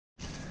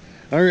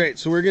All right,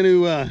 so we're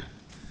gonna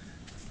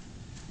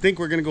think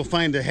we're gonna go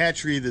find a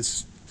hatchery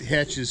that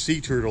hatches sea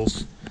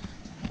turtles.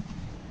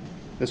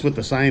 That's what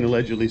the sign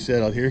allegedly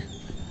said out here.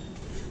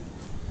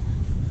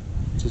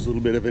 It's just a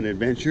little bit of an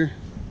adventure.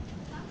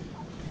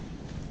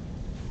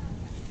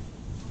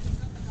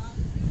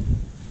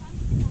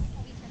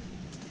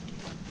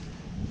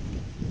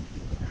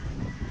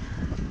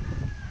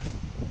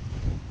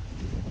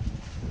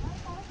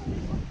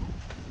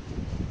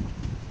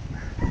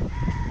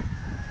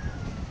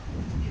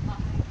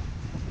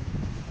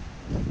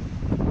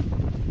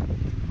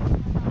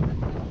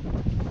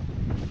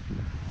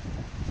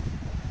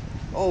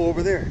 Oh,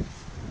 over there.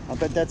 I'll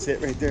bet that's it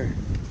right there.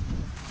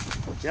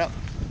 Yep.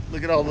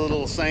 Look at all the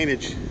little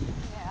signage.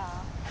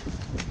 Yeah.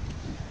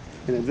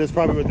 And that's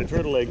probably where the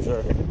turtle eggs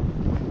are.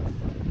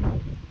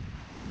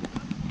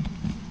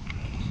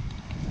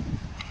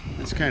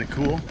 That's kind of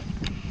cool.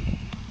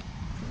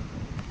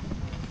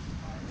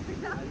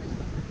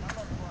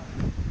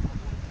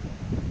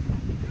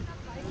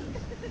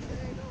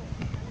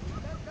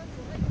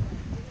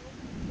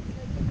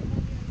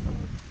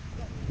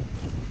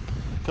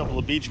 A couple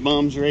of beach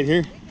bums right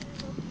here.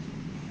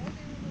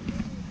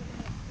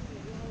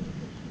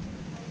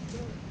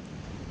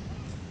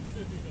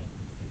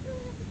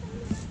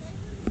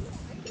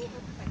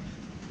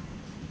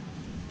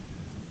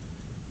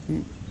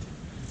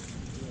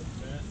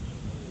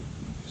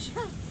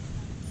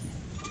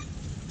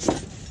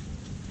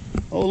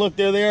 Oh, look,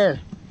 there they are.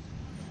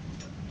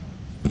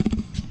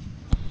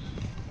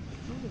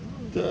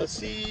 The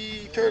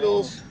sea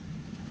turtles.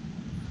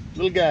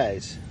 Little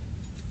guys.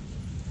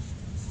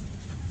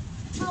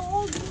 How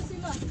old is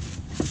Sila?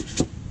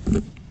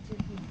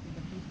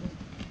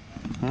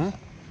 Huh?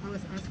 I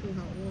was asking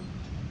how old.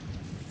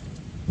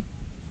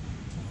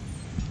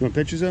 You want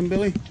pictures of them,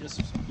 Billy? Yes,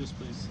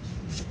 please.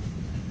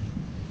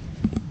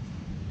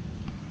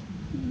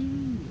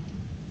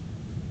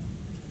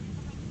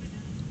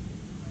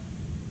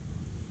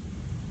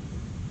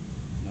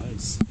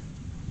 Nice.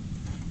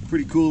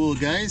 Pretty cool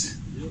little guys.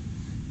 Yep.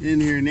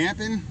 In here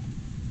napping,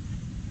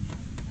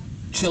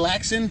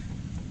 chillaxing.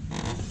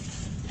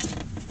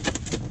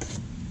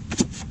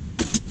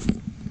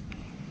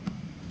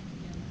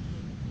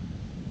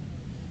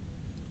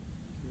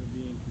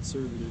 Caribbean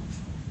conservative.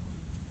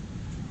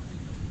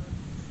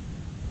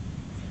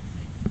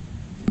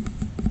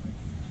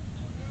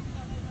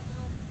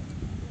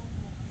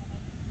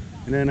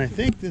 And then I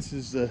think this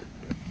is a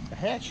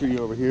hatchery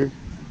over here,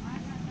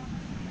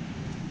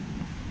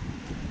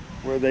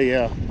 where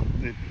the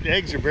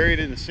eggs are buried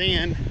in the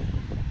sand,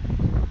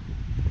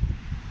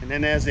 and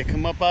then as they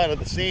come up out of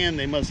the sand,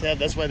 they must have,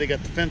 that's why they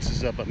got the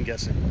fences up, I'm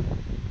guessing.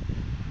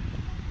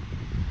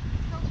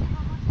 Tells you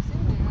how much is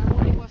in there and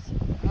what it was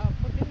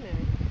put in there.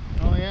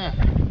 Oh yeah.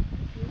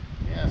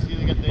 Yeah, see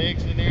they got the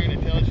eggs in there, and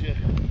it tells you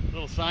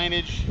little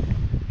signage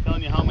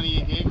telling you how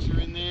many eggs are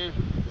in there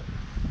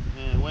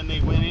and when they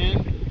went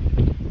in.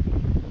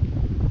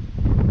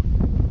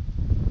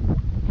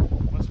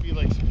 Must be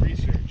like some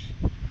research.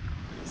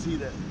 See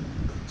that?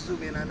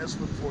 Zoom in on this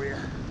one for you.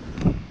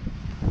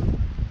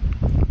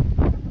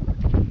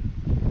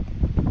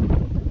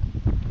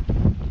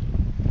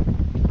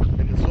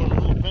 And so the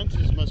little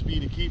fences must be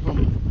to keep them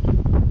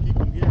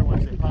here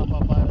once they pop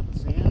up out of the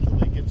sand till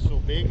they get so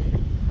big.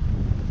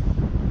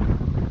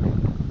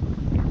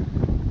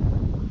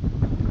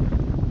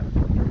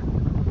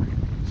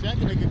 See, I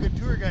can make a good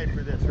tour guide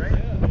for this, right?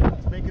 Yeah.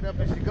 Let's make it up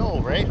as you go,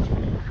 right?